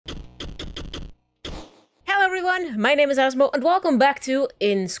everyone, my name is Asmo and welcome back to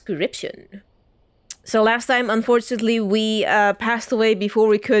Inscryption. So last time, unfortunately, we passed away before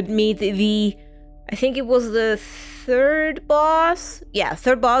we could meet the... I think it was the third boss? Yeah,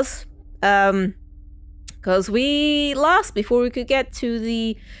 third boss. Because we lost before we could get to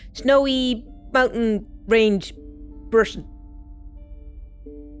the snowy mountain range person.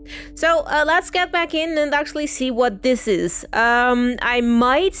 So let's get back in and actually see what this is. I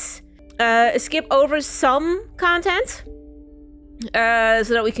might skip over some content so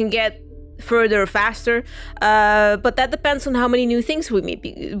that we can get further faster, but that depends on how many new things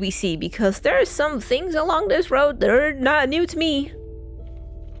we see, because there are some things along this road that are not new to me.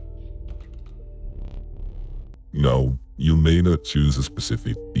 No, you may not choose a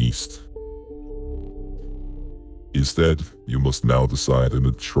specific beast. Instead, you must now decide on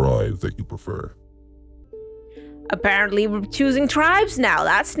a tribe that you prefer. Apparently we're choosing tribes now,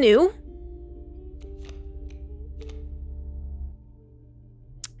 that's new.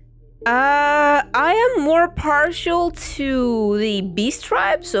 I am more partial to the beast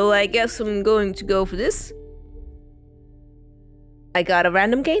tribe, so I guess I'm going to go for this. I got a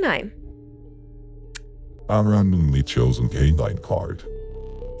random canine. A randomly chosen canine card.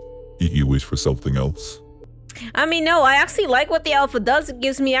 You wish for something else? I mean, no, I actually like what the alpha does. It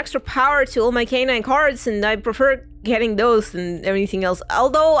gives me extra power to all my canine cards, and I prefer getting those than anything else.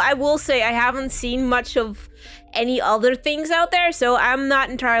 Although, I will say I haven't seen much of any other things out there, so I'm not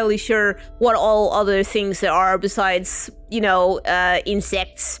entirely sure what all other things there are besides, you know,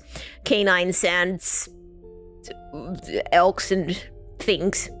 insects, canines, and elks and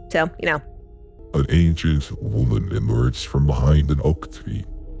things. So, you know. An ancient woman emerged from behind an oak tree.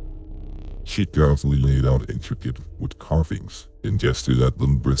 She carefully laid out intricate wood carvings and gestured at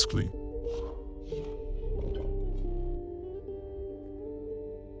them briskly.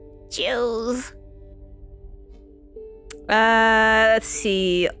 Choose. Let's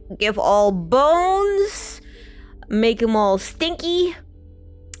see. Give all bones, make them all stinky,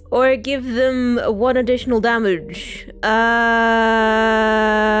 or give them 1 additional damage.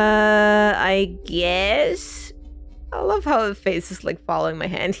 I guess. I love how the face is like following my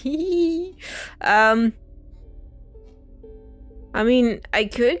hand. I mean, I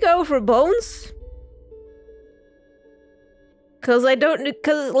could go for bones. Cause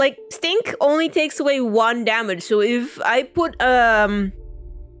like stink only takes away 1 damage. So if I put a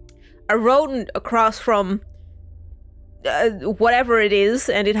rodent across from whatever it is,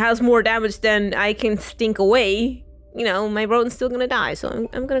 and it has more damage than I can stink away, you know, my rodent's still gonna die. So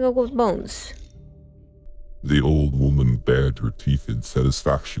I'm gonna go with bones. The old woman bared her teeth in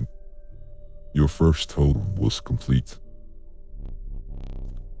satisfaction. Your first totem was complete.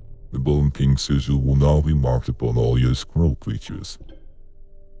 The Bone King sigil will now be marked upon all your scroll creatures.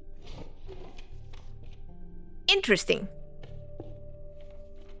 Interesting.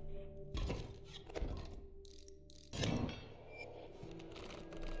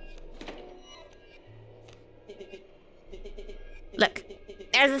 Look,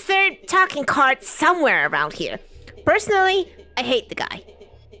 there's a third talking card somewhere around here. Personally, I hate the guy.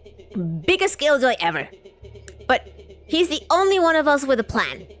 Biggest killjoy ever. But he's the only one of us with a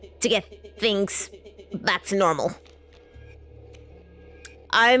plan to get things back to normal.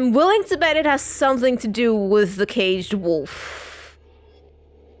 I'm willing to bet it has something to do with the caged wolf.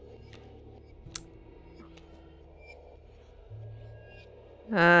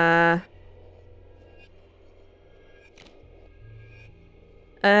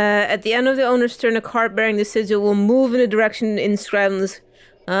 At the end of the owner's turn, a card bearing the sigil will move in the direction inscribed on this.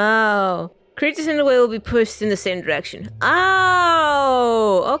 Oh. Creatures in the way will be pushed in the same direction.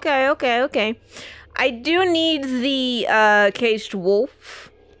 Oh! Okay. I do need the caged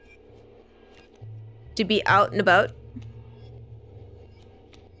wolf to be out and about.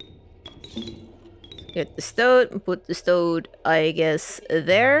 Get the stowed and put the stowed, I guess,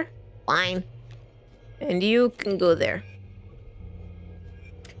 there. Fine. And you can go there.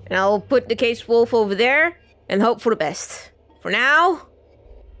 And I'll put the caged wolf over there and hope for the best. For now,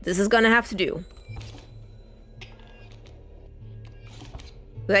 this is gonna have to do.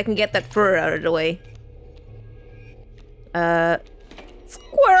 So I can get that fur out of the way.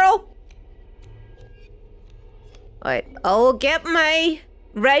 Squirrel! Alright, I'll get my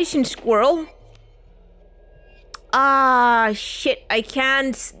ration squirrel. Ah, shit, I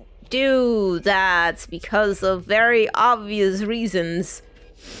can't do that because of very obvious reasons.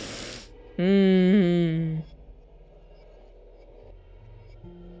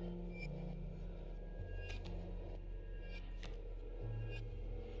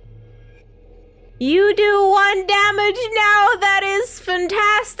 You do 1 damage now, that is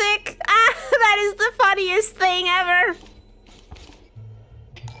fantastic! Ah, That is the funniest thing ever.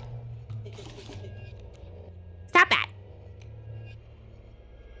 Stop that.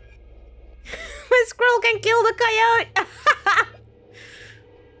 My squirrel can kill the coyote.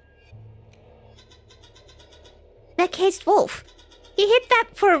 That caged wolf. He hit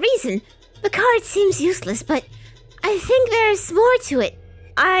that for a reason. The card seems useless, but I think there's more to it.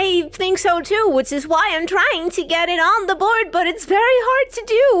 I think so too, which is why I'm trying to get it on the board, but it's very hard to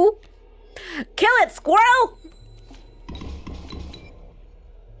do. Kill it, squirrel!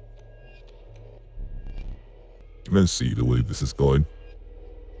 You can see the way this is going.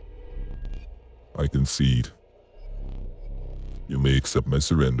 I concede. You may accept my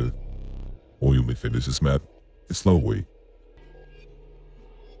surrender, or you may finish this map the slow way.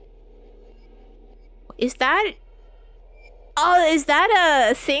 Is that... Oh, is that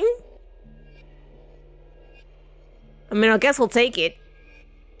a thing? I mean, I guess I'll take it.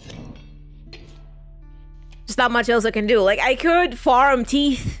 There's not much else I can do. Like, I could farm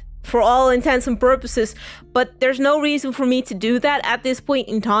teeth for all intents and purposes, but there's no reason for me to do that at this point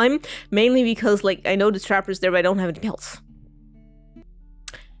in time. Mainly because, like, I know the trapper's there, but I don't have anything else.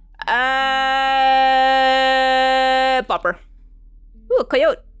 Popper. Ooh, a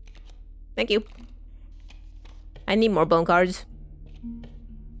coyote. Thank you. I need more bone cards.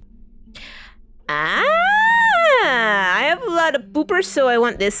 I have a lot of poopers, so I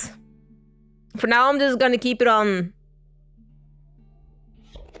want this. For now, I'm just gonna keep it on...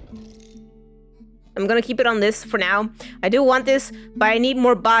 I'm gonna keep it on this for now. I do want this, but I need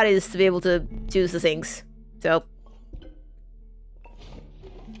more bodies to be able to choose the things. So...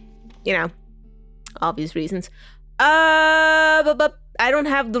 You know. Obvious reasons. But I don't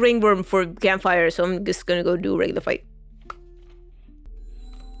have the ringworm for campfire, so I'm just gonna go do a regular fight.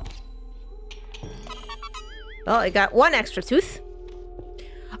 Oh, I got one extra tooth.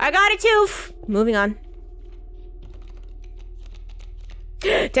 I got a tooth! Moving on.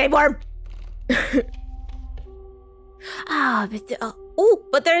 Tapeworm!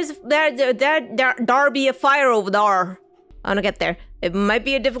 But there's there be a fire over there. I wanna get there. It might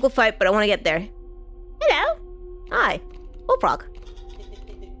be a difficult fight, but I wanna get there. Hello. Hi. Bullfrog.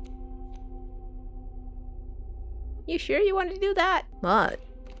 You sure you want to do that? But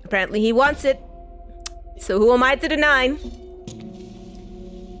apparently he wants it. So who am I to deny?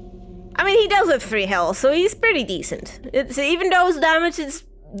 I mean, he does have 3 health, so he's pretty decent. It's, even though his damage is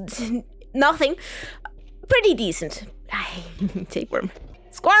nothing, pretty decent. Tapeworm.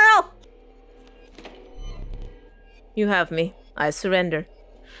 Squirrel! You have me. I surrender.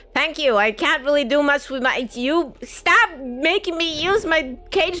 Thank you. I can't really do much with my... You stop making me use my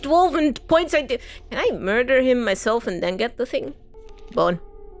caged wolf and points I do. Can I murder him myself and then get the thing? Bone.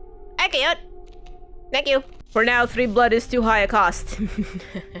 Thank you. Thank you. For now, 3 blood is too high a cost.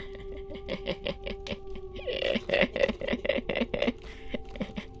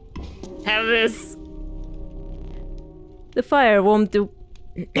 Have this. The fire won't do...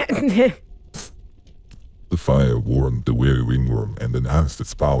 The fire warmed the weary ringworm and enhanced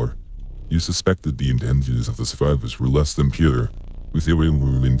its power. You suspected the intentions of the survivors were less than pure. With your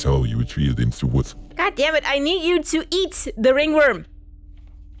ringworm in tow, you retreated into the woods. God damn it, I need you to eat the ringworm.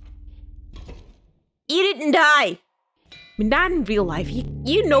 Eat it and die. I mean, not in real life.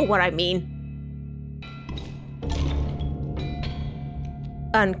 You know what I mean.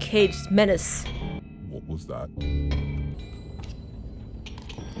 Uncaged menace. What was that?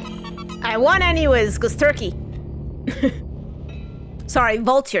 I won anyways, cause turkey. Sorry,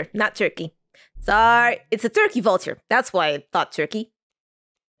 vulture, not turkey. Sorry, it's a turkey vulture. That's why I thought turkey.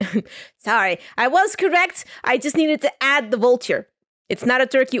 Sorry, I was correct. I just needed to add the vulture. It's not a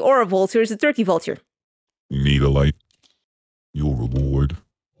turkey or a vulture, it's a turkey vulture. You need a light. Your reward.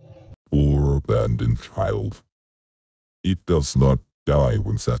 Poor abandoned child. It does not die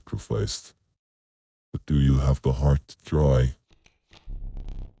when sacrificed. But do you have the heart to try?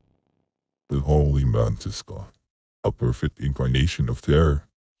 The holy mantis god, a perfect incarnation of terror.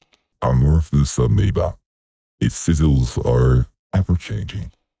 Amorphous amoeba. Its sizzles are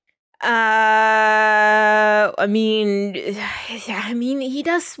ever-changing. I mean, he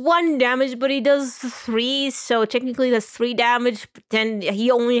does 1 damage, but he does 3, so technically that's 3 damage, but then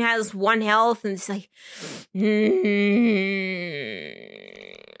he only has 1 health, and it's like...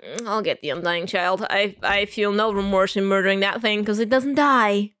 I'll get the undying child. I feel no remorse in murdering that thing, because it doesn't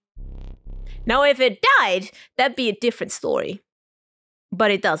die. Now, if it died, that'd be a different story. But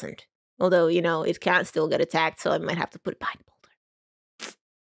it doesn't. Although, you know, it can still get attacked, so I might have to put it behind the boulder.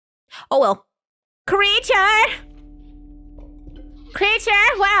 Oh well. Creature!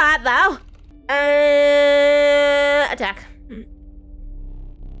 Creature, where art thou? Attack.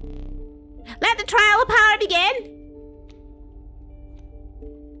 Let the trial of power begin!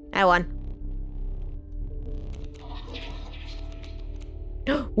 I won.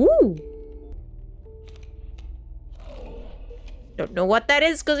 Ooh! Don't know what that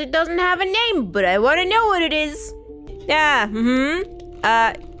is because it doesn't have a name, but I want to know what it is. Yeah,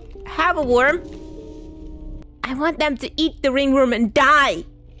 have a worm. I want them to eat the ringworm and die.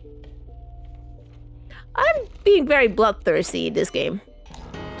 I'm being very bloodthirsty in this game.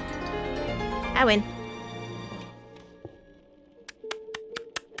 I win.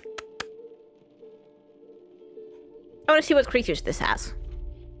 I want to see what creatures this has.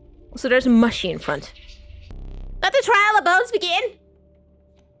 Also, there's a mushy in front. Let the trial of bones begin!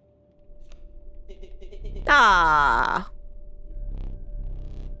 Ah,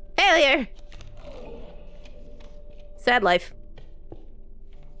 failure! Sad life.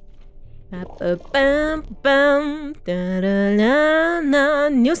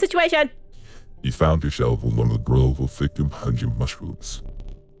 New situation! You found yourself among a grove of victim pungent mushrooms.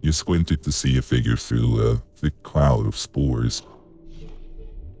 You squinted to see a figure through a thick cloud of spores.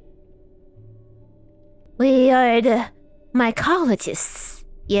 We are the mycologists,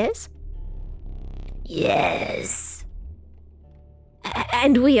 yes? Yes.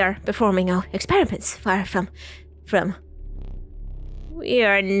 And we are performing our experiments far from... We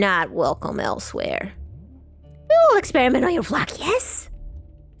are not welcome elsewhere. We will experiment on your flock, yes?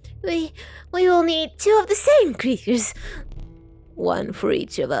 We will need 2 of the same creatures. 1 for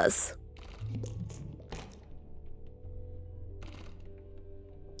each of us.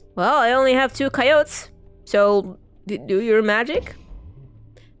 Well, I only have 2 coyotes. So, do your magic?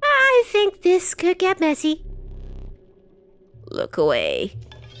 I think this could get messy. Look away.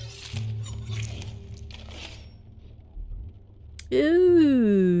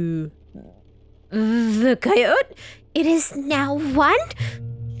 Ooh. The coyote? It is now 1?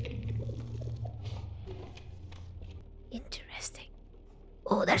 Interesting.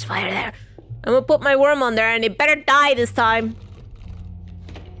 Oh, there's fire there. I'm gonna put my worm on there and it better die this time.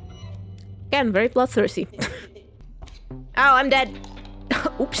 Again, very bloodthirsty. Oh, I'm dead.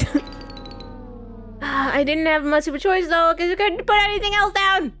 Oops. I didn't have much of a choice though, because I couldn't put anything else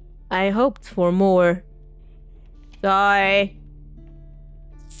down. I hoped for more. Sorry.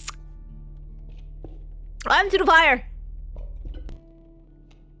 I'm to the fire.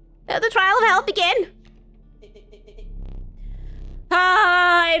 Let the trial of hell begin.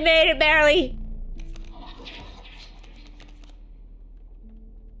 Ah, I made it barely.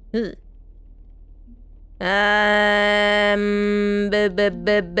 Ugh.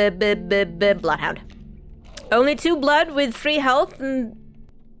 Bloodhound. Only 2 blood with 3 health, and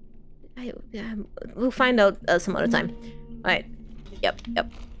we'll find out some other time. All right. Yep.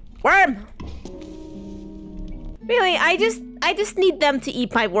 Worm. Really, I just need them to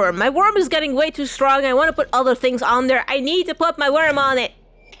eat my worm. My worm is getting way too strong. I want to put other things on there. I need to put my worm on it.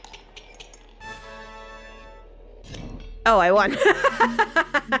 Oh, I won.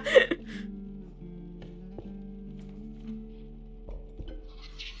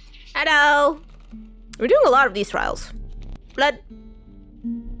 Hello! We're doing a lot of these trials. Blood.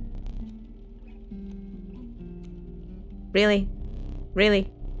 Really? Really?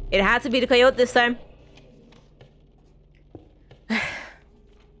 It had to be the coyote this time?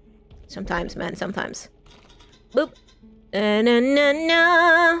 Sometimes, man, sometimes. Boop.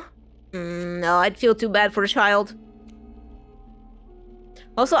 No, I'd feel too bad for the child.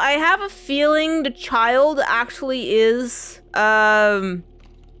 Also, I have a feeling the child actually is,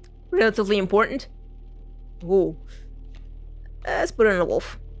 relatively important. Ooh. Let's put it in a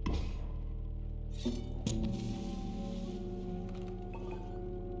wolf.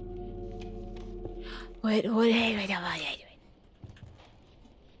 Wait.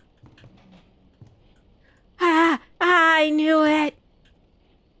 I knew it.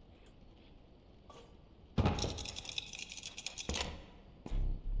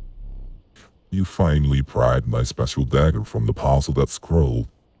 You finally pried my special dagger from the paws of that scroll,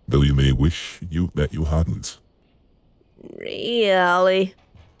 though you may wish that you hadn't. Really?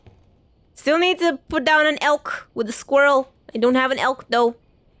 Still need to put down an elk with a squirrel. I don't have an elk though.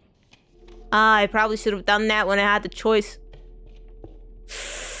 I probably should have done that when I had the choice.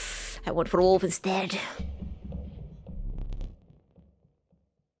 I went for a wolf instead.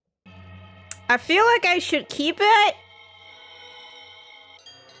 I feel like I should keep it,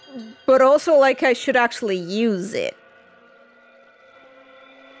 but also like I should actually use it.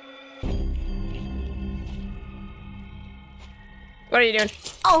 What are you doing?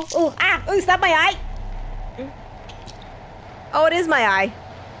 Oh, is that my eye? Oh, it is my eye.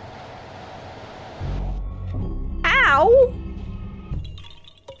 Ow!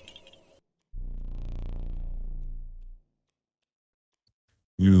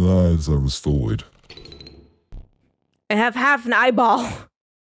 Your eyes are restored. I have half an eyeball.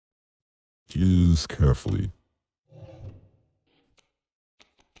 Use carefully.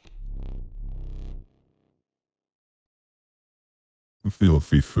 Feel a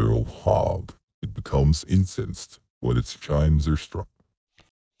feral hog. It becomes incensed when its chimes are struck.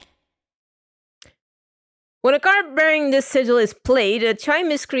 When a card bearing this sigil is played, a chime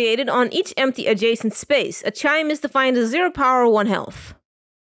is created on each empty adjacent space. A chime is defined as 0 power, 1 health.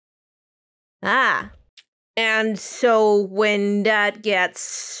 Ah. And so when that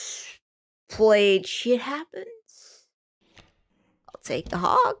gets played, shit happens? I'll take the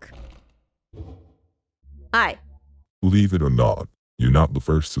hog. Hi. Believe it or not, you're not the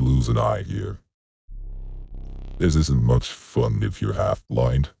first to lose an eye here. This isn't much fun if you're half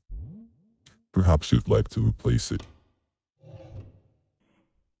blind. Perhaps you'd like to replace it.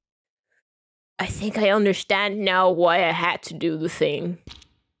 I think I understand now why I had to do the thing.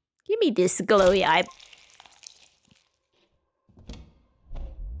 Give me this glowy eye.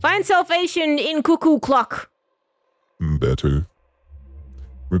 Find salvation in cuckoo clock. Better.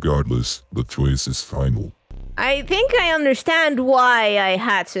 Regardless, the choice is final. I think I understand why I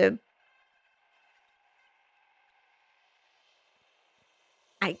had to.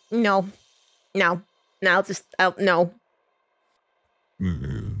 No. No.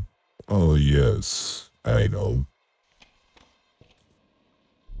 Oh yes, I know.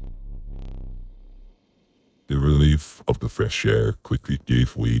 The relief of the fresh air quickly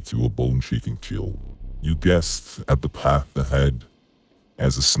gave way to a bone-shaking chill. You guessed at the path ahead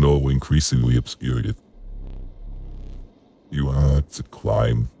as the snow increasingly obscured it. You had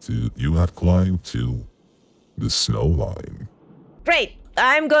climbed to the snow line. Great.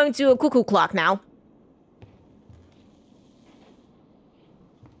 I'm going to a cuckoo clock now.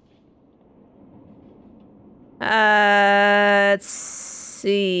 Let's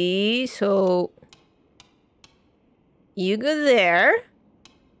see. So you go there.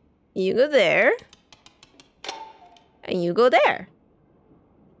 You go there. And you go there.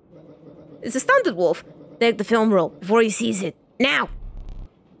 It's a stunted wolf. Take the film roll before he sees it. Now!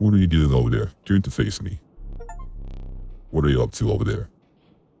 What are you doing over there? Turn to face me. What are you up to over there?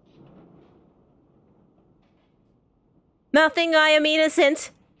 Nothing, I am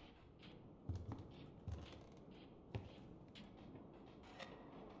innocent.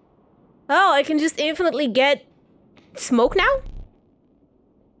 Oh, I can just infinitely get smoke now?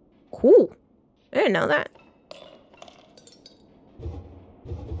 Cool. I didn't know that.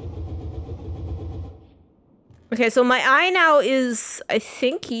 Okay, so my eye now is, I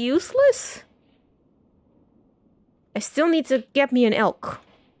think, useless? I still need to get me an elk.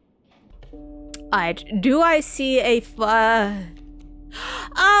 Alright, do I see a oh,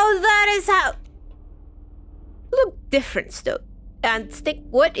 that is how... Look different, though. And stick,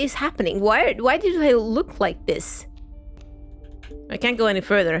 what is happening? Why did I look like this? I can't go any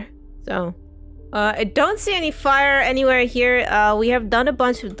further, so... I don't see any fire anywhere here. We have done a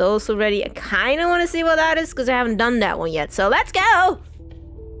bunch of those already. I kind of want to see what that is, because I haven't done that one yet. So let's go!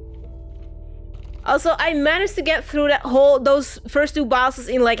 Also, I managed to get through those first 2 bosses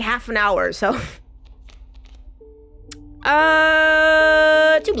in like half an hour, so...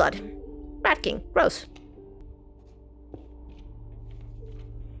 2 blood. Rat King. Gross.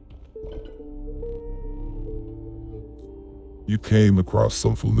 You came across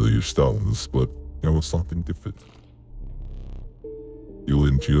some familiar stones, but there was something different. You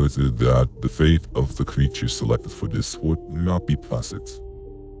intuited that the fate of the creature selected for this would not be placid.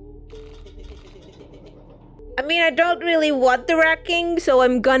 I mean, I don't really want the Rat King, so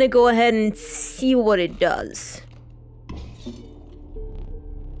I'm gonna go ahead and see what it does.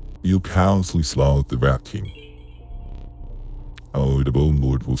 You callously slaughtered the Rat King. However, the Bone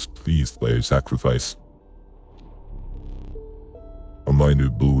Lord was pleased by your sacrifice. A minor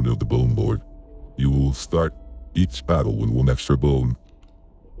boon of the Bone Lord. You will start each battle with 1 extra bone.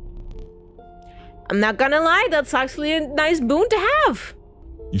 I'm not gonna lie, that's actually a nice boon to have.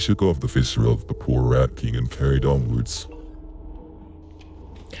 You shook off the fissure of the poor Rat King and carried onwards.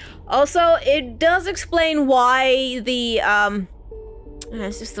 Also, it does explain why the,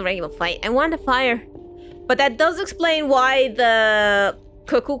 it's just a regular fight. I want a fire. But that does explain why the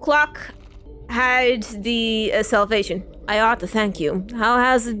cuckoo clock had the salvation. I ought to thank you. How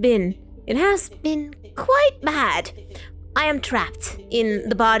has it been? It has been quite bad. I am trapped in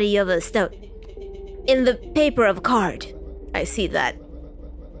the body of a stone. In the paper of a card. I see that.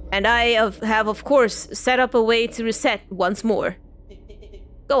 And I have, of course, set up a way to reset once more.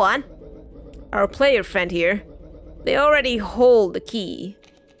 Go on. Our player friend here. They already hold the key.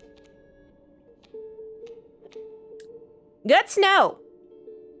 Good to know.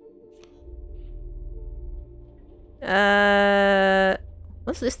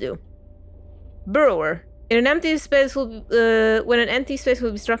 What's this do? Burrower. In an empty space will when an empty space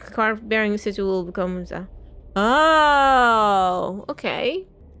will be struck, a card bearing the sigil will become. Oh, okay.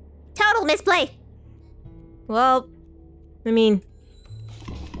 Total misplay. Well, I mean,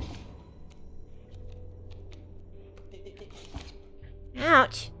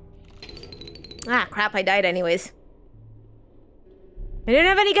 ouch. Ah, crap! I died anyways. I didn't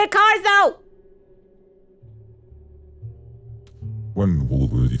have any good cards though. When will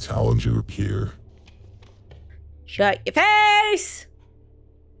the challenger appear? Shut your face!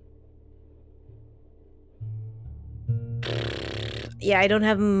 Yeah, I don't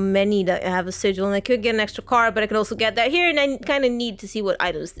have many that have a sigil, and I could get an extra card, but I could also get that here, and I kind of need to see what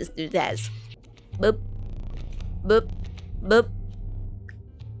items this dude has. Boop. Boop. Boop.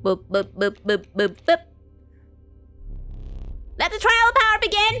 Boop, boop, boop, boop, boop, boop. Let the trial of power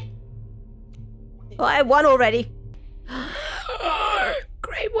begin! Oh, I won already.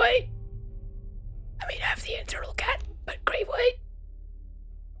 Great white. I mean, I have the internal cat, but great white.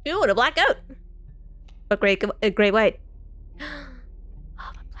 Ooh, and a black goat. But great white. Oh,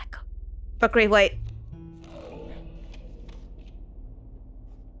 a black goat. But great white.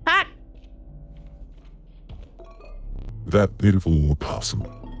 Hot. That beautiful opossum.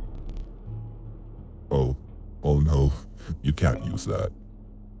 Oh no, you can't use that.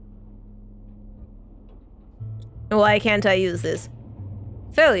 Why can't I use this?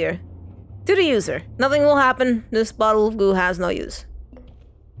 Failure. To the user. Nothing will happen. This bottle of goo has no use.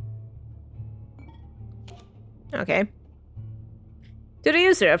 Okay. To the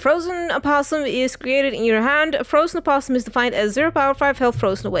user, a frozen opossum is created in your hand. A frozen opossum is defined as 0 power, 5 health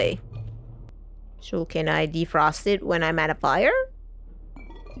frozen away. So can I defrost it when I'm at a fire?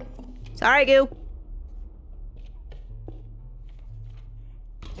 Sorry, goo.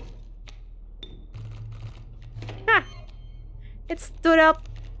 Ha! It stood up.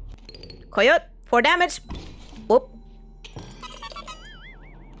 Coyote, 4 damage. Whoop.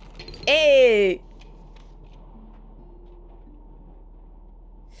 Hey!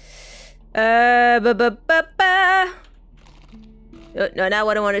 No, not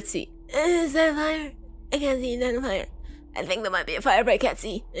what I wanted to see. Is that fire? I can't see that fire. I think there might be a fire, but I can't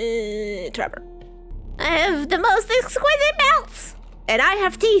see. Trapper. I have the most exquisite belts! And I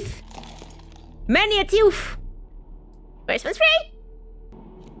have teeth. Many a tooth. First one's free.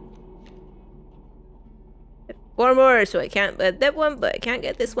 4 more, so I can't get that one, but I can't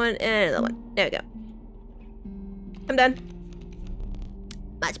get this one and another one. There we go. I'm done.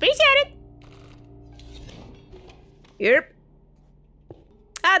 Much appreciated. Yep.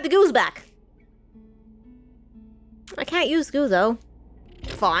 Ah, the goo's back. I can't use goo though.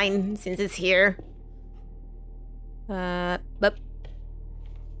 Fine, since it's here. But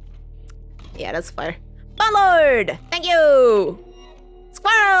yeah, that's fire. Bunlord! Thank you!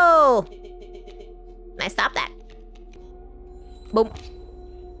 Squirrel! Can I stop that? Boom.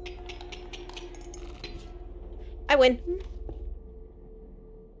 I win.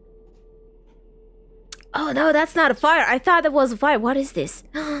 Oh no, that's not a fire. I thought that was a fire. What is this?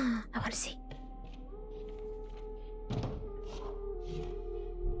 I want to see.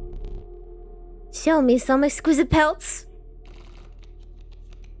 Show me some exquisite pelts.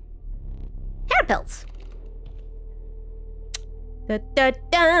 Hair pelts. I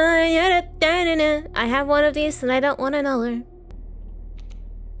have one of these and I don't want another.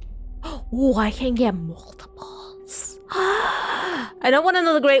 Oh, I can get multiples. I don't want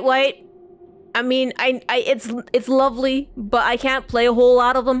another great white. I mean, it's lovely, but I can't play a whole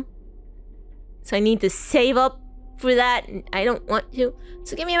lot of them. So I need to save up for that, and I don't want to.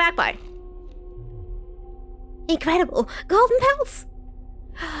 So give me a magpie. Incredible! Golden pelts!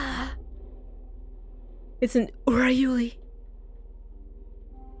 It's an Urayuli.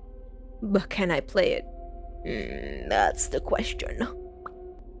 But can I play it? That's the question.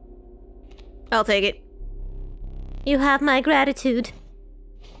 I'll take it. You have my gratitude.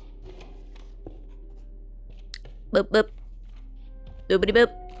 Boop boop. Boopity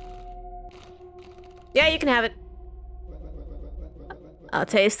boop. Yeah, you can have it. A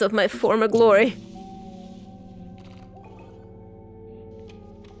taste of my former glory.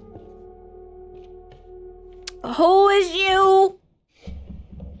 Who is you?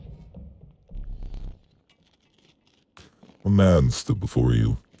 A man stood before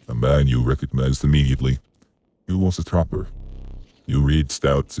you. A man you recognized immediately. He was a trapper. You reached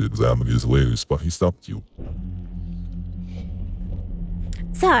out to examine his wares, but he stopped you.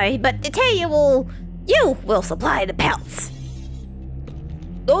 Sorry, but to tell you will supply the pelts.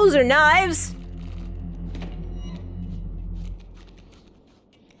 Those are knives.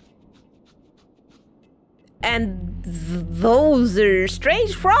 And Those are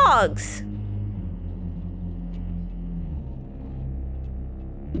strange frogs.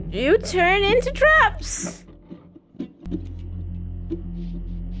 You turn into traps.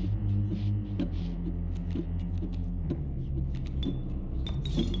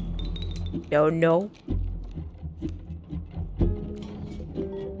 Don't know.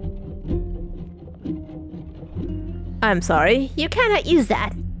 I'm sorry. You cannot use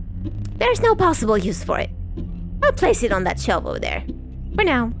that. There's no possible use for it. I'll place it on that shelf over there. For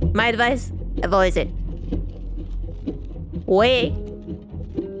now, my advice, avoid it. Wait.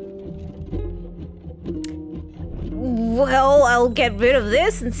 Well, I'll get rid of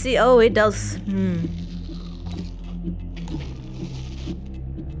this and see. Oh, it does.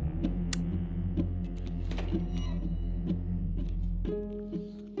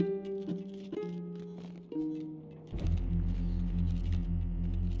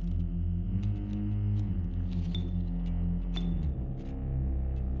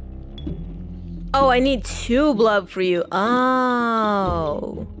 Oh, I need 2 blood for you.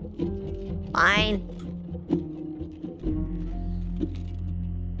 Oh. Fine.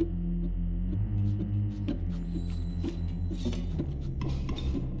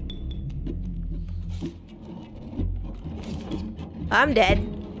 I'm dead.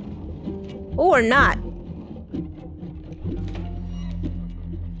 Or not.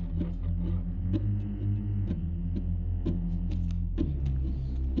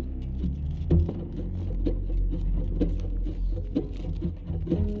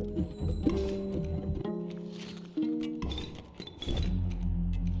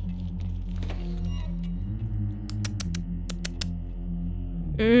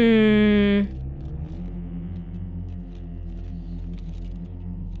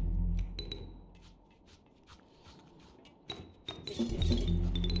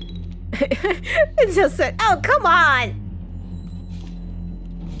 It just said, oh, come on!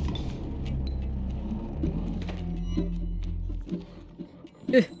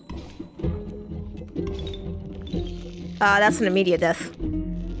 That's an immediate death.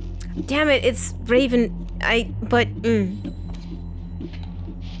 Damn it, it's Raven. I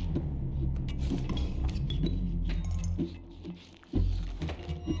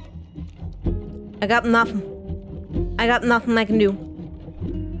got nothing. I got nothing I can do.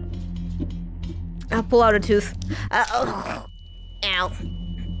 I'll pull out a tooth. Ow.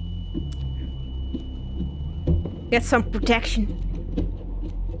 Get some protection.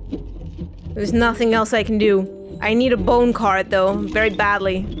 There's nothing else I can do. I need a bone card, though, very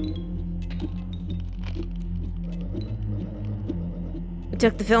badly. You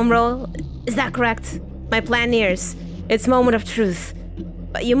took the film roll? Is that correct? My plan nears. It's moment of truth.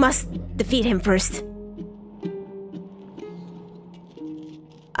 But you must defeat him first.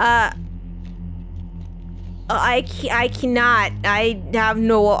 I cannot. I have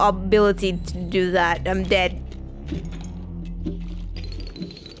no ability to do that. I'm dead.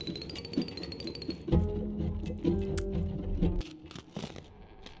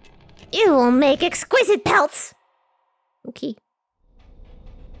 You will make exquisite pelts. Okay.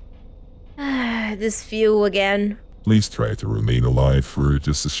 This view again. Please try to remain alive for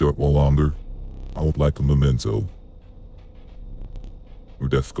just a short while longer. I would like a memento. Or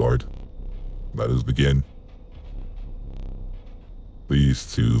death guard. Let us begin.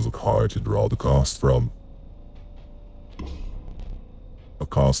 Please choose a card to draw the cost from. A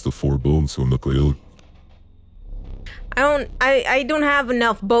cost of 4 bones from the clear. I don't have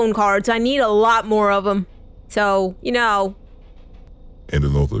enough bone cards. I need a lot more of them. So, you know. And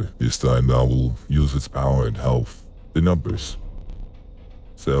another. This time I will use its power and health. The numbers.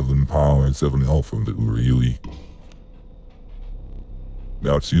 7 power and 7 health from the Uriui.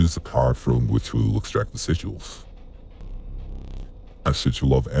 Now choose the card from which we will extract the sigils. A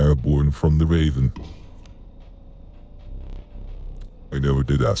sigil of airborne from the Raven. I never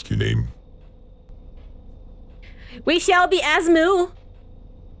did ask your name. We shall be Asmu.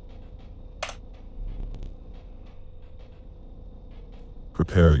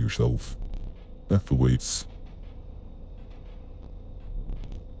 Prepare yourself. Death awaits.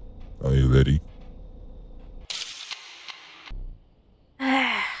 Are you ready?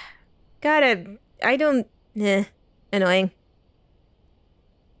 Annoying.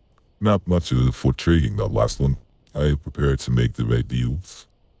 Not much for trading that last one. I am prepared to make the right deals.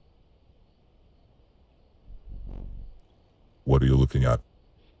 What are you looking at?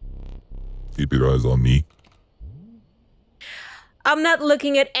 Keep your eyes on me. I'm not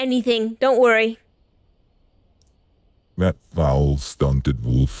looking at anything. Don't worry. That foul, stunted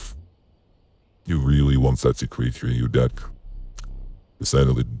wolf. You really want such a creature in your deck?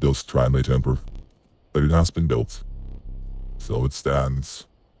 Decidedly does try my temper, but it has been built. So it stands.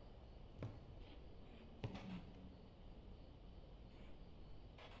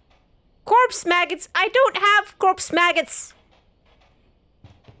 Corpse maggots! I don't have corpse maggots!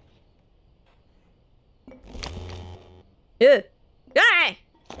 Ugh. Ah!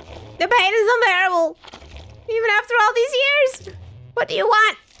 The pain is unbearable! Even after all these years! What do you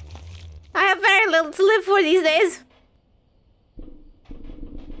want? I have very little to live for these days.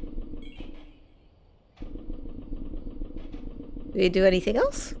 Do we do anything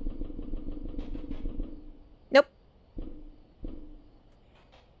else? Nope.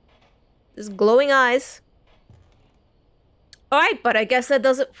 Just glowing eyes. Alright, but I guess that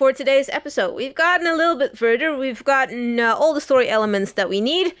does it for today's episode. We've gotten a little bit further. We've gotten all the story elements that we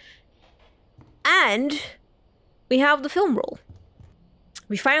need. And we have the film roll.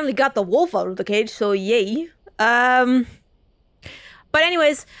 We finally got the wolf out of the cage, so yay. But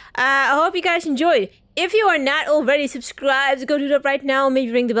anyways, I hope you guys enjoyed. If you are not already subscribed, go do that right now.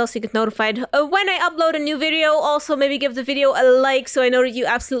 Maybe ring the bell so you get notified when I upload a new video. Also, maybe give the video a like so I know that you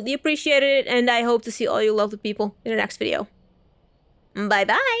absolutely appreciated it. And I hope to see all you lovely people in the next video.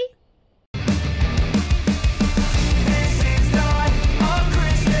 Bye-bye.